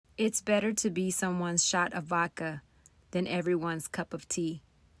It's better to be someone's shot of vodka than everyone's cup of tea.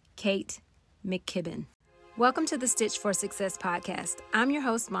 Kate McKibben. Welcome to the Stitch for Success podcast. I'm your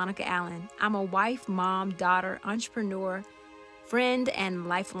host, Monica Allen. I'm a wife, mom, daughter, entrepreneur, friend, and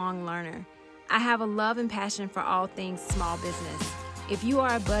lifelong learner. I have a love and passion for all things small business. If you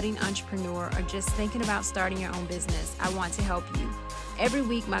are a budding entrepreneur or just thinking about starting your own business, I want to help you. Every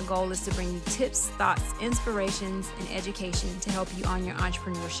week, my goal is to bring you tips, thoughts, inspirations, and education to help you on your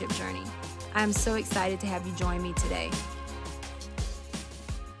entrepreneurship journey. I am so excited to have you join me today.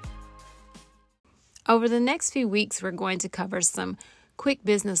 Over the next few weeks, we're going to cover some quick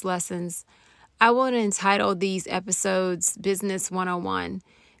business lessons. I want to entitle these episodes Business 101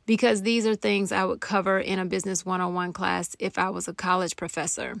 because these are things I would cover in a Business 101 class if I was a college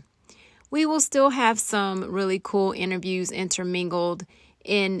professor. We will still have some really cool interviews intermingled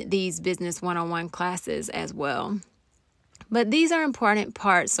in these Business 101 classes as well. But these are important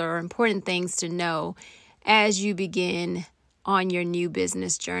parts or important things to know as you begin on your new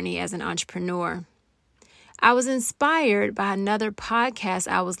business journey as an entrepreneur. I was inspired by another podcast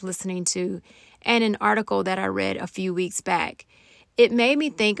I was listening to and an article that I read a few weeks back. It made me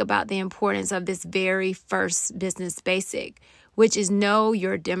think about the importance of this very first business basic, which is know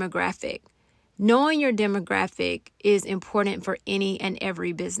your demographic. Knowing your demographic is important for any and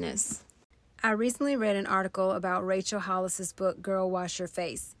every business. I recently read an article about Rachel Hollis's book, Girl Wash Your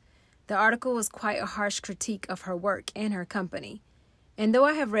Face. The article was quite a harsh critique of her work and her company. And though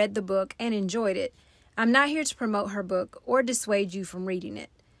I have read the book and enjoyed it, I'm not here to promote her book or dissuade you from reading it.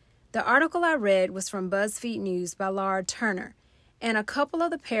 The article I read was from BuzzFeed News by Laura Turner, and a couple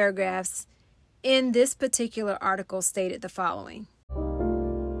of the paragraphs in this particular article stated the following.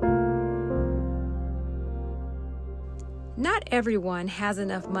 Not everyone has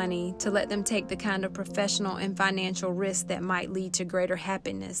enough money to let them take the kind of professional and financial risks that might lead to greater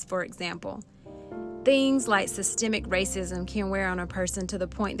happiness, for example. Things like systemic racism can wear on a person to the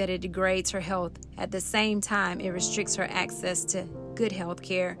point that it degrades her health. At the same time, it restricts her access to good health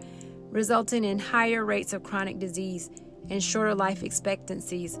care, resulting in higher rates of chronic disease and shorter life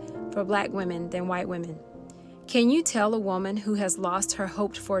expectancies for Black women than white women. Can you tell a woman who has lost her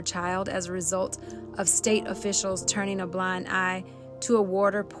hoped-for child as a result of state officials turning a blind eye to a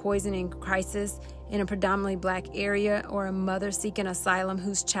water poisoning crisis in a predominantly Black area, or a mother seeking asylum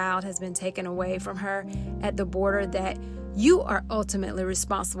whose child has been taken away from her at the border, that you are ultimately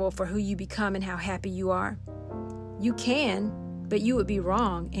responsible for who you become and how happy you are? You can, but you would be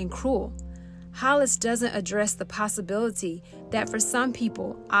wrong and cruel. Hollis doesn't address the possibility that for some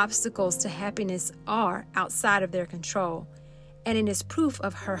people, obstacles to happiness are outside of their control, and it is proof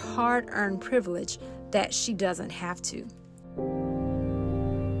of her hard-earned privilege that she doesn't have to.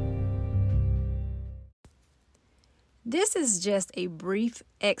 This is just a brief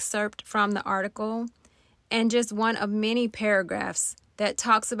excerpt from the article and just one of many paragraphs that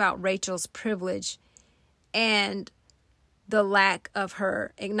talks about Rachel's privilege and the lack of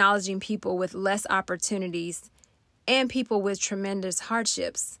her acknowledging people with less opportunities and people with tremendous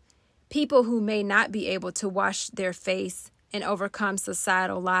hardships, people who may not be able to wash their face and overcome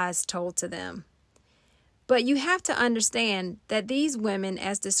societal lies told to them. But you have to understand that these women,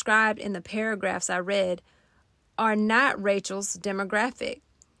 as described in the paragraphs I read, are not Rachel's demographic.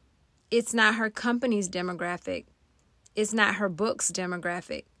 It's not her company's demographic. It's not her book's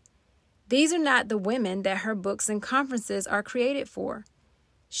demographic. These are not the women that her books and conferences are created for.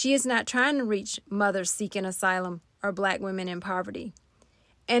 She is not trying to reach mothers seeking asylum or Black women in poverty.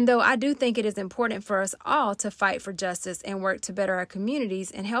 And though I do think it is important for us all to fight for justice and work to better our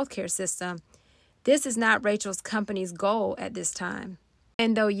communities and healthcare system, this is not Rachel's company's goal at this time.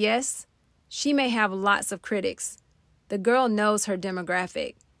 And though, yes, she may have lots of critics, the girl knows her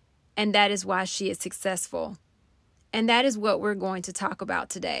demographic, and that is why she is successful. And that is what we're going to talk about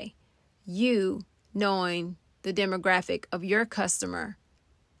today. You knowing the demographic of your customer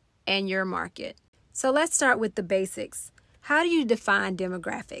and your market. So let's start with the basics. How do you define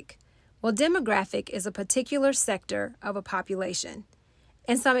demographic? Well, demographic is a particular sector of a population.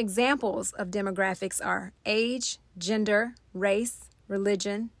 And some examples of demographics are age, gender, race,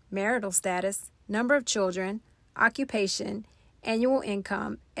 religion, marital status, number of children, occupation, annual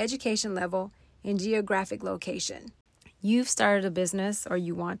income, education level, and geographic location. You've started a business or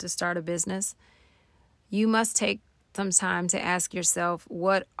you want to start a business. You must take some time to ask yourself,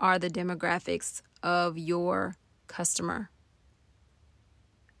 what are the demographics of your customer?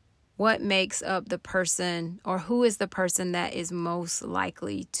 What makes up the person, or who is the person that is most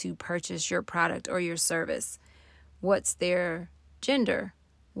likely to purchase your product or your service? What's their gender?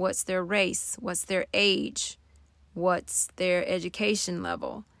 What's their race? What's their age? What's their education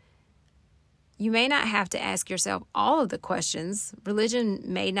level? You may not have to ask yourself all of the questions. Religion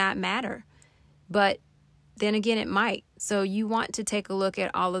may not matter, but then again, it might. So you want to take a look at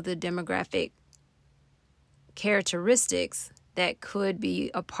all of the demographic characteristics that could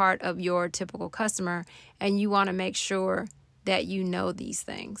be a part of your typical customer, and you want to make sure that you know these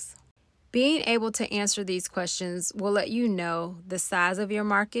things. Being able to answer these questions will let you know the size of your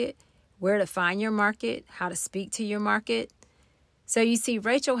market, where to find your market, how to speak to your market. So you see,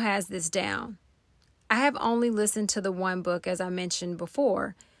 Rachel has this down. I have only listened to the one book, as I mentioned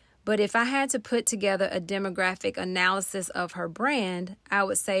before, but if I had to put together a demographic analysis of her brand, I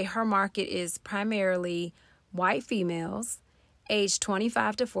would say her market is primarily white females, aged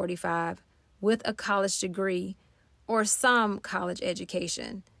 25 to 45, with a college degree or some college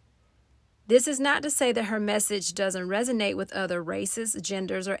education. This is not to say that her message doesn't resonate with other races,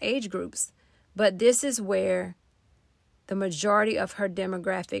 genders, or age groups, but this is where the majority of her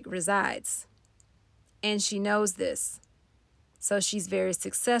demographic resides. And she knows this. So she's very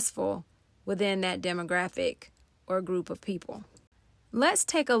successful within that demographic or group of people. Let's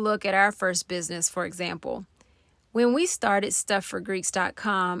take a look at our first business, for example. When we started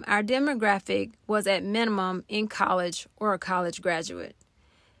StuffForGreeks.com, our demographic was at minimum in college or a college graduate.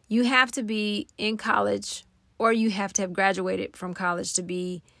 You have to be in college or you have to have graduated from college to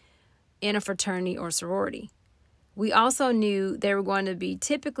be in a fraternity or sorority. We also knew they were going to be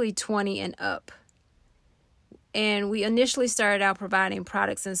typically 20 and up. And we initially started out providing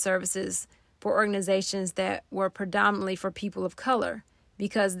products and services for organizations that were predominantly for people of color,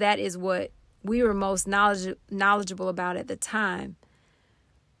 because that is what we were most knowledgeable about at the time.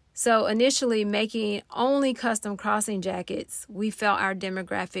 So initially making only custom crossing jackets, we felt our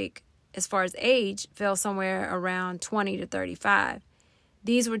demographic as far as age fell somewhere around 20 to 35.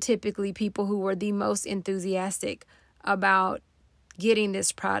 These were typically people who were the most enthusiastic about getting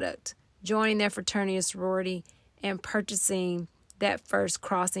this product, joining their fraternity or sorority, and purchasing that first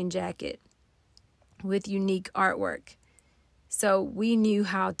crossing jacket with unique artwork. So we knew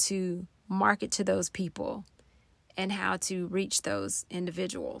how to market to those people and how to reach those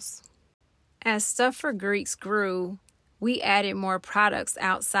individuals. As Stuff for Greeks grew, we added more products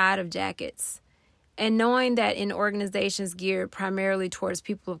outside of jackets. And knowing that in organizations geared primarily towards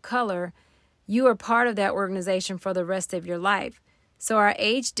people of color, you are part of that organization for the rest of your life. So our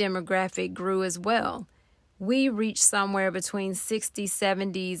age demographic grew as well. We reached somewhere between 60s,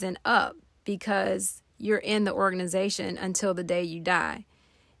 70s, and up because you're in the organization until the day you die.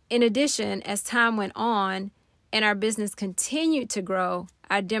 In addition, as time went on and our business continued to grow,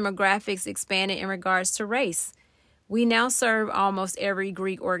 our demographics expanded in regards to race. We now serve almost every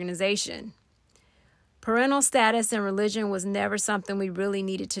Greek organization. Parental status and religion was never something we really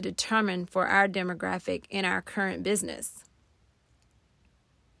needed to determine for our demographic in our current business.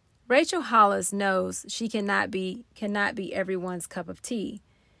 Rachel Hollis knows she cannot be everyone's cup of tea.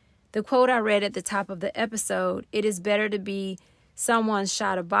 The quote I read at the top of the episode, "It is better to be someone's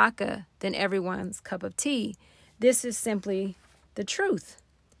shot of vodka than everyone's cup of tea." This is simply the truth.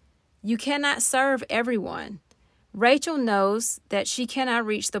 You cannot serve everyone. Rachel knows that she cannot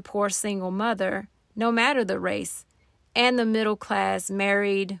reach the poor single mother, no matter the race, and the middle class,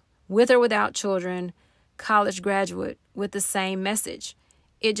 married, with or without children, college graduate with the same message.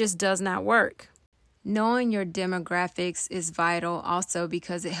 It just does not work. Knowing your demographics is vital also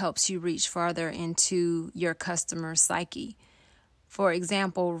because it helps you reach farther into your customer psyche. For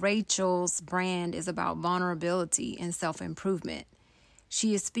example, Rachel's brand is about vulnerability and self-improvement.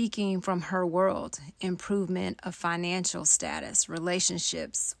 She is speaking from her world, improvement of financial status,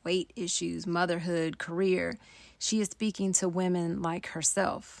 relationships, weight issues, motherhood, career. She is speaking to women like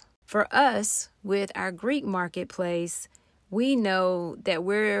herself. For us, with our Greek marketplace, we know that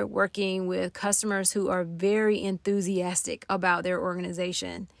we're working with customers who are very enthusiastic about their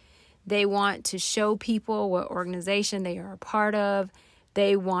organization. They want to show people what organization they are a part of.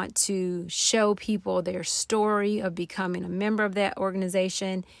 They want to show people their story of becoming a member of that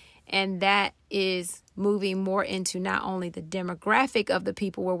organization. And that is moving more into not only the demographic of the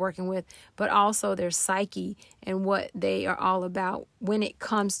people we're working with, but also their psyche and what they are all about when it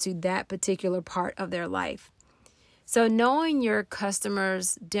comes to that particular part of their life. So knowing your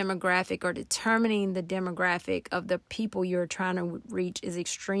customer's demographic or determining the demographic of the people you're trying to reach is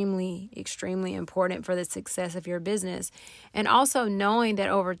extremely, extremely important for the success of your business. And also knowing that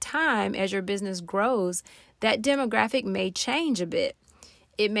over time, as your business grows, that demographic may change a bit.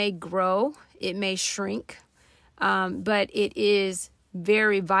 It may grow, it may shrink, but it is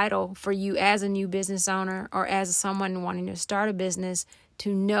very vital for you as a new business owner or as someone wanting to start a business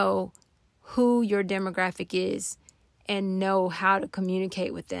to know who your demographic is and know how to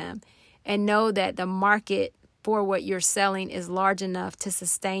communicate with them. and know that the market for what you're selling is large enough to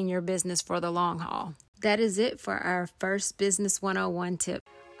sustain your business for the long haul. That is it for our first Business 101 tip.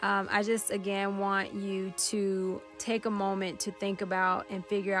 I just, again, want you to take a moment to think about and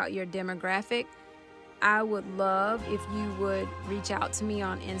figure out your demographic. I would love if you would reach out to me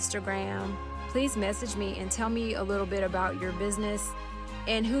on Instagram. Please message me and tell me a little bit about your business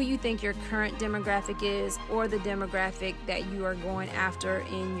and who you think your current demographic is, or the demographic that you are going after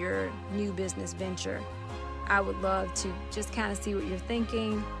in your new business venture. I would love to just kind of see what you're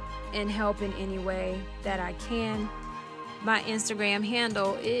thinking and help in any way that I can. My Instagram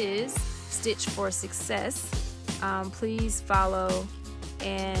handle is Stitch for Success. Please follow,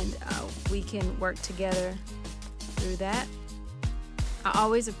 and we can work together through that. I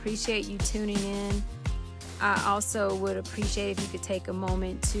always appreciate you tuning in. I also would appreciate if you could take a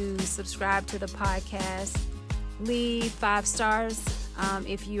moment to subscribe to the podcast. Leave 5 stars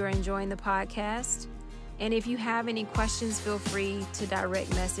if you are enjoying the podcast. And if you have any questions, feel free to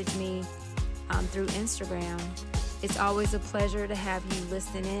direct message me through Instagram. It's always a pleasure to have you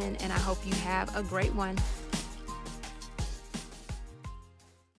listen in, and I hope you have a great one.